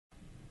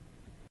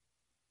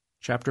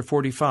Chapter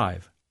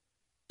 45.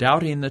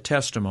 Doubting the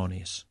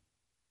Testimonies.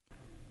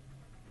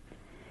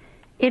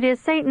 It is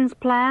Satan's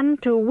plan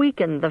to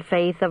weaken the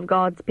faith of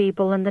God's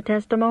people in the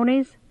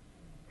testimonies.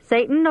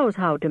 Satan knows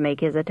how to make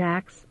his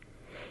attacks.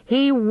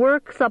 He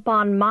works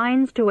upon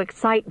minds to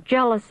excite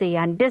jealousy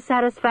and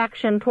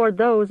dissatisfaction toward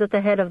those at the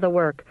head of the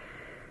work.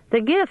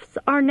 The gifts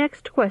are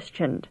next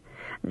questioned.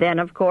 Then,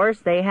 of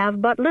course, they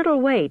have but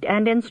little weight,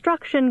 and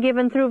instruction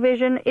given through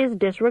vision is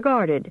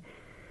disregarded.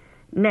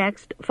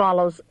 Next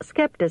follows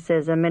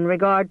skepticism in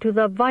regard to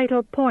the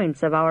vital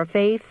points of our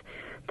faith,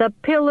 the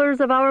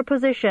pillars of our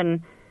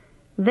position,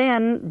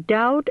 then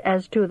doubt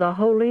as to the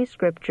Holy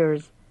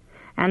Scriptures,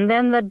 and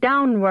then the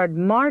downward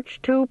march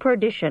to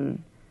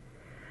perdition.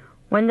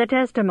 When the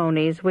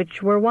testimonies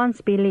which were once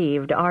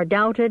believed are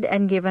doubted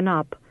and given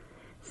up,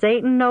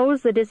 Satan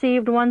knows the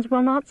deceived ones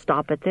will not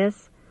stop at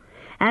this,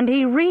 and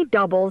he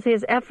redoubles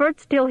his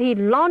efforts till he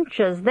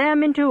launches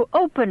them into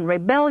open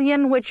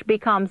rebellion, which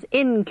becomes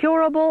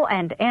incurable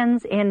and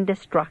ends in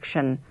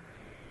destruction.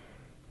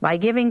 By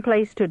giving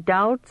place to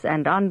doubts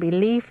and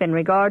unbelief in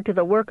regard to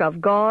the work of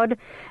God,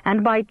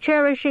 and by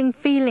cherishing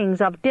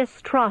feelings of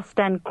distrust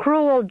and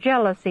cruel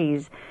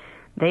jealousies,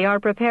 they are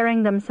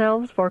preparing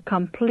themselves for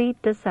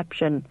complete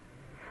deception.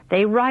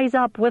 They rise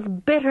up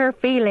with bitter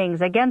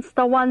feelings against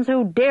the ones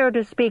who dare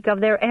to speak of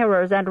their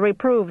errors and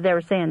reprove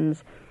their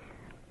sins.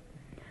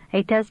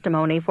 A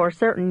testimony for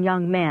certain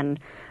young men,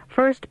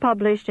 first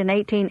published in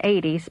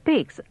 1880,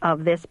 speaks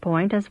of this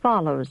point as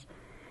follows.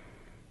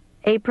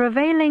 A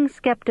prevailing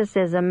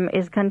skepticism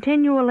is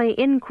continually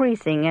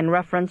increasing in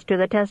reference to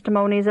the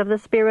testimonies of the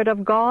Spirit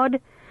of God,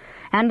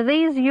 and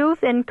these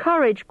youth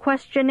encourage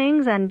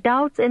questionings and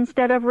doubts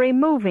instead of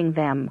removing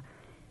them,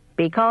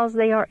 because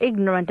they are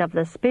ignorant of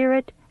the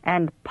spirit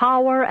and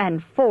power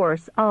and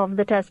force of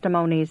the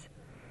testimonies.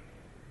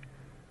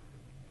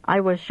 I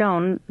was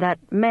shown that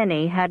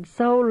many had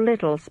so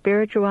little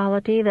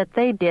spirituality that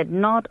they did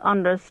not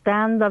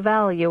understand the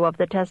value of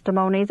the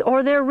testimonies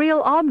or their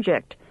real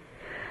object.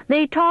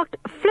 They talked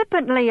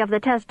flippantly of the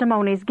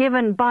testimonies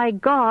given by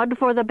God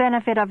for the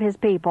benefit of His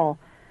people,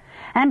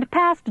 and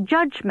passed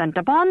judgment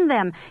upon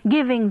them,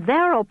 giving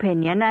their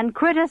opinion and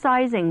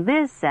criticizing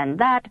this and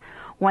that,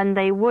 when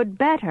they would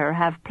better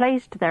have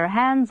placed their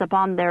hands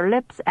upon their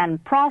lips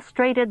and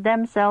prostrated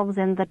themselves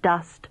in the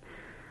dust.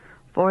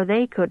 For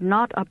they could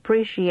not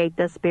appreciate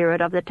the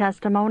spirit of the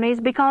testimonies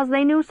because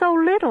they knew so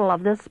little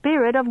of the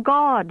Spirit of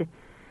God.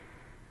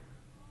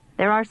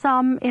 There are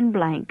some in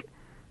blank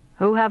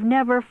who have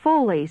never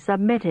fully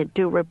submitted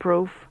to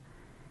reproof.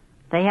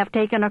 They have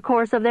taken a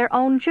course of their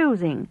own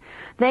choosing.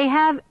 They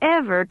have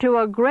ever, to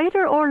a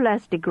greater or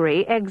less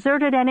degree,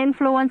 exerted an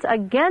influence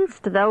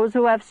against those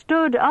who have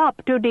stood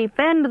up to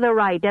defend the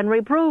right and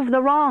reprove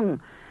the wrong.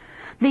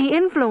 The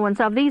influence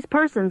of these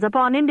persons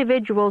upon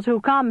individuals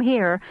who come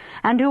here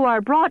and who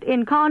are brought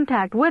in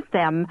contact with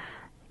them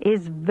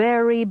is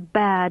very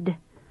bad.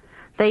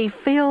 They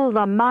fill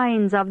the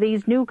minds of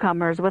these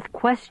newcomers with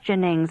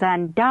questionings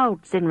and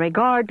doubts in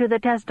regard to the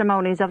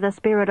testimonies of the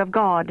Spirit of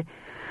God.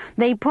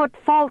 They put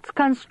false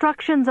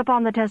constructions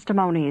upon the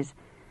testimonies,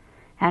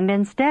 and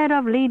instead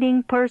of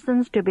leading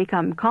persons to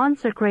become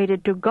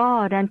consecrated to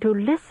God and to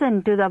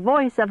listen to the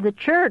voice of the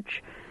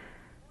church,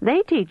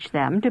 they teach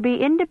them to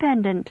be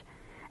independent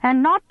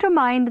and not to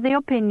mind the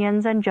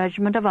opinions and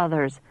judgment of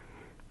others.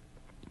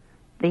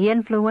 The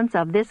influence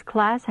of this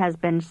class has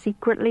been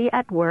secretly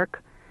at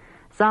work.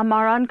 Some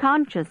are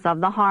unconscious of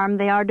the harm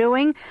they are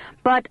doing,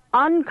 but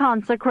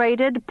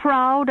unconsecrated,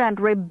 proud, and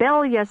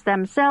rebellious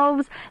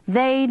themselves,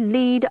 they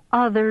lead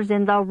others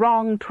in the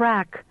wrong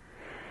track.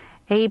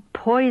 A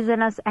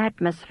poisonous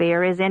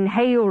atmosphere is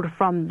inhaled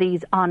from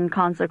these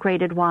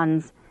unconsecrated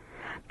ones.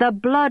 The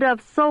blood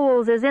of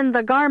souls is in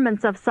the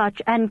garments of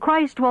such, and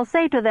Christ will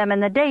say to them in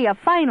the day of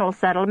final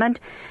settlement,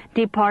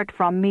 "Depart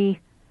from me,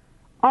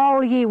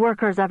 all ye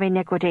workers of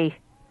iniquity."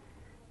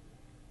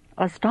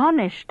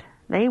 Astonished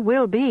they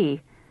will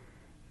be,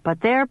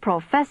 but their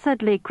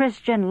professedly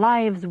Christian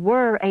lives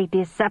were a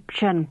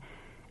deception,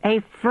 a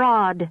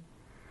fraud.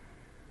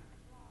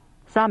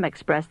 Some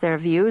express their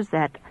views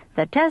that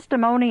the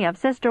testimony of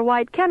Sister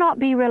White cannot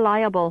be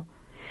reliable.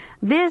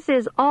 This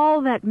is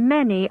all that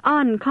many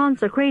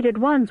unconsecrated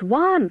ones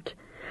want.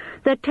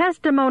 The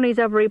testimonies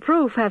of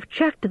reproof have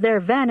checked their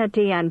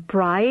vanity and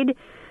pride,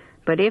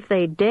 but if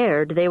they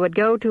dared, they would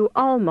go to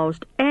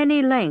almost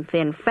any length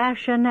in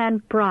fashion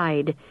and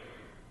pride.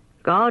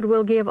 God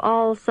will give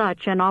all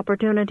such an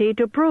opportunity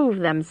to prove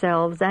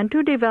themselves and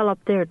to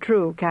develop their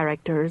true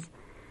characters.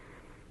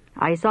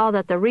 I saw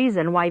that the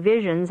reason why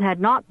visions had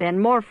not been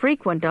more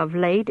frequent of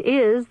late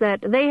is that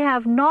they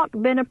have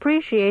not been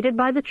appreciated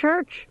by the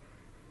church.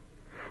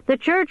 The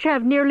church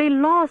have nearly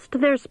lost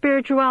their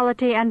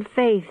spirituality and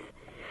faith,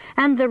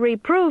 and the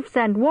reproofs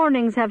and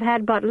warnings have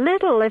had but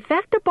little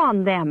effect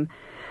upon them.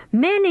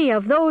 Many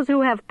of those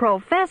who have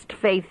professed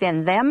faith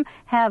in them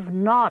have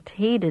not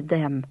heeded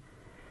them.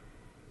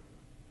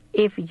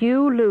 If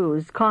you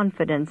lose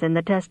confidence in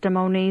the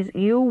testimonies,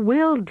 you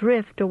will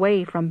drift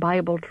away from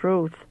Bible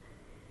truth.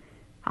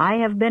 I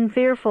have been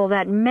fearful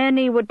that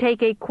many would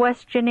take a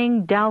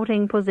questioning,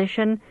 doubting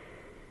position,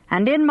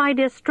 and in my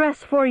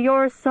distress for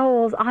your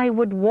souls I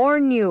would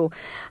warn you.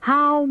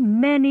 How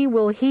many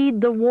will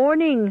heed the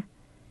warning?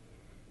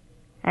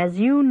 As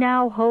you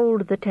now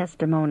hold the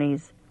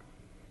testimonies,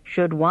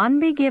 should one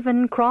be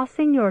given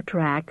crossing your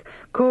track,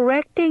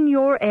 correcting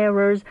your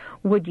errors,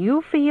 would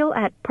you feel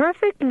at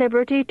perfect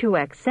liberty to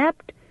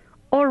accept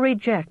or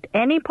reject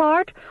any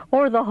part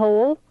or the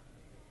whole?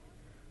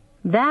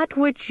 That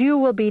which you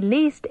will be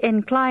least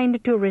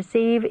inclined to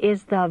receive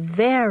is the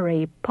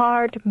very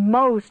part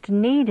most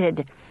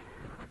needed.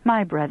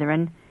 My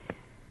brethren,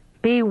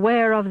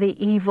 beware of the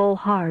evil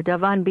heart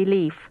of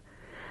unbelief.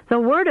 The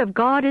Word of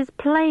God is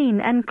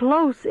plain and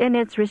close in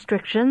its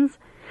restrictions.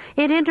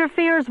 It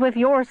interferes with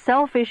your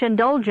selfish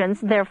indulgence,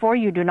 therefore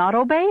you do not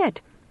obey it.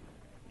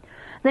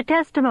 The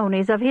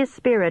testimonies of His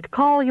Spirit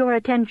call your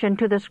attention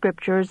to the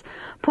Scriptures,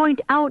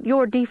 point out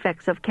your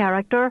defects of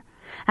character,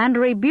 and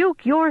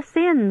rebuke your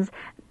sins,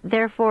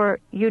 therefore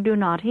you do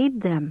not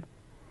heed them.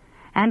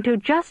 And to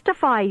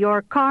justify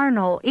your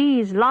carnal,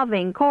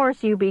 ease-loving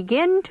course, you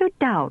begin to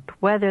doubt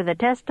whether the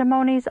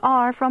testimonies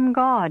are from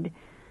God.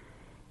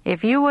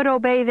 If you would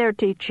obey their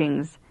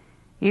teachings,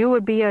 you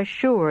would be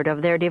assured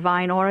of their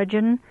divine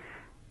origin.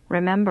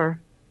 Remember,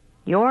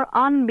 your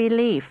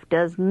unbelief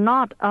does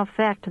not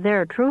affect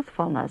their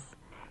truthfulness.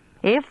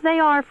 If they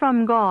are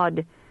from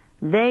God,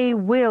 they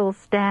will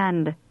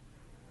stand.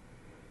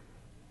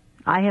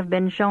 I have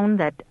been shown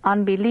that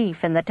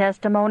unbelief in the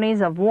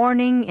testimonies of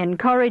warning,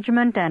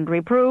 encouragement, and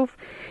reproof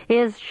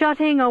is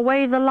shutting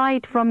away the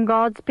light from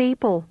God's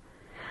people.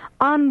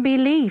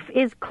 Unbelief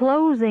is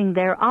closing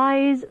their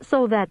eyes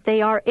so that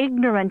they are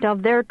ignorant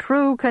of their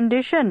true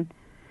condition.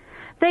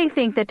 They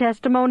think the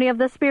testimony of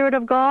the Spirit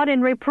of God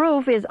in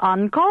reproof is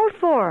uncalled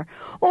for,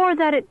 or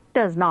that it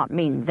does not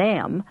mean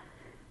them.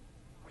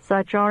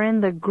 Such are in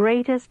the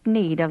greatest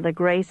need of the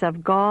grace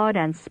of God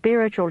and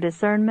spiritual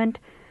discernment,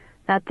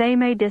 that they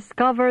may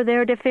discover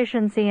their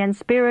deficiency in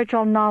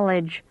spiritual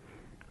knowledge.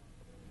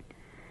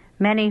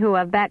 Many who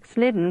have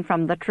backslidden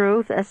from the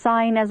truth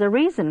assign as a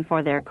reason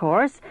for their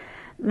course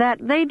that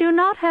they do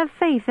not have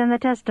faith in the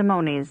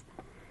testimonies.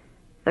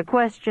 The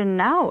question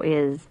now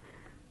is,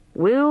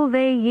 will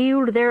they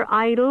yield their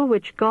idol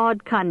which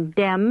God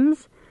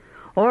condemns,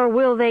 or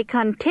will they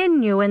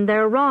continue in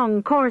their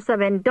wrong course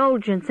of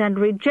indulgence and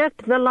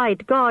reject the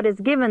light God has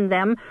given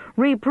them,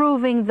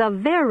 reproving the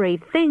very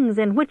things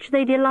in which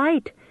they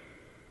delight?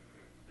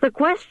 The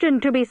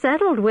question to be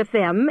settled with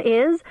them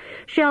is,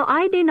 shall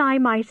I deny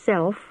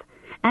myself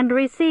and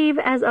receive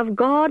as of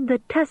God the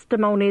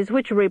testimonies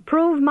which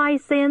reprove my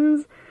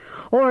sins,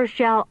 or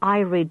shall I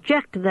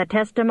reject the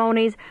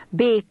testimonies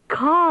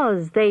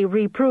because they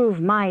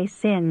reprove my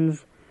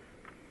sins?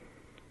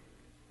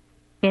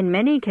 In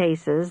many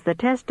cases, the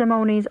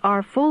testimonies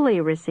are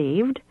fully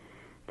received,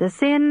 the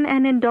sin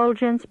and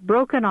indulgence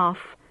broken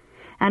off,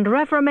 and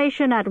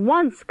reformation at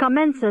once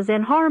commences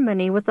in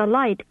harmony with the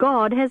light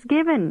God has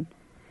given.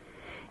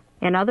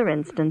 In other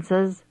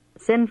instances,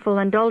 sinful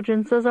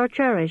indulgences are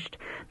cherished,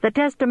 the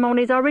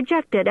testimonies are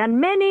rejected,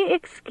 and many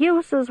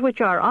excuses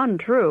which are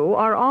untrue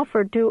are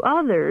offered to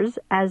others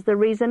as the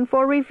reason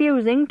for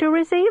refusing to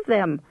receive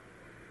them.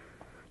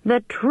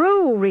 The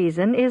true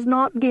reason is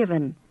not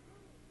given.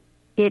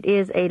 It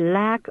is a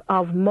lack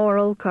of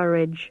moral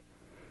courage,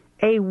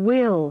 a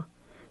will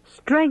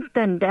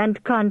strengthened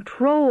and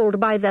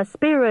controlled by the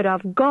Spirit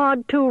of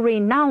God to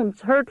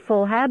renounce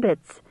hurtful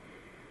habits.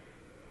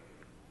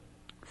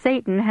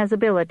 Satan has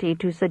ability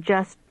to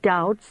suggest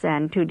doubts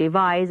and to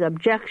devise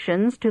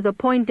objections to the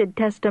pointed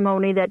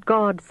testimony that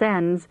God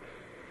sends,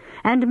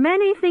 and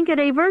many think it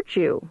a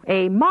virtue,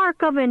 a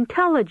mark of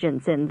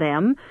intelligence in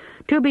them,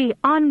 to be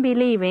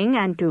unbelieving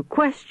and to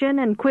question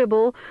and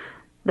quibble.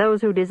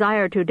 Those who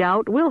desire to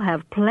doubt will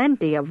have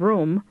plenty of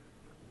room.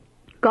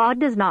 God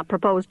does not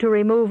propose to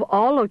remove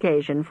all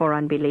occasion for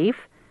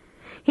unbelief.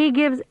 He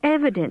gives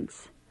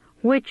evidence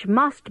which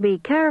must be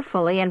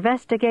carefully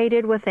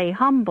investigated with a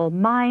humble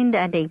mind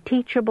and a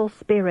teachable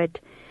spirit,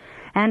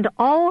 and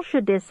all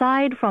should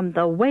decide from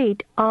the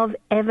weight of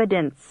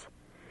evidence.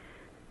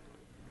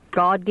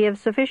 God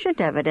gives sufficient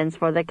evidence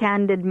for the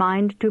candid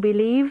mind to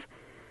believe,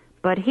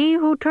 but he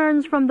who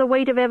turns from the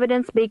weight of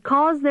evidence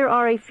because there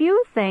are a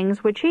few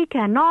things which he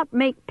cannot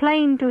make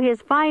plain to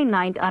his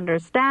finite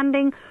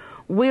understanding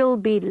will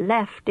be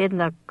left in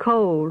the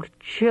cold,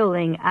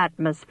 chilling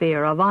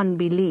atmosphere of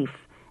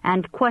unbelief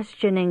and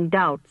questioning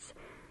doubts,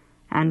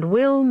 and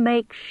will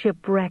make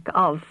shipwreck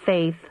of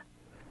faith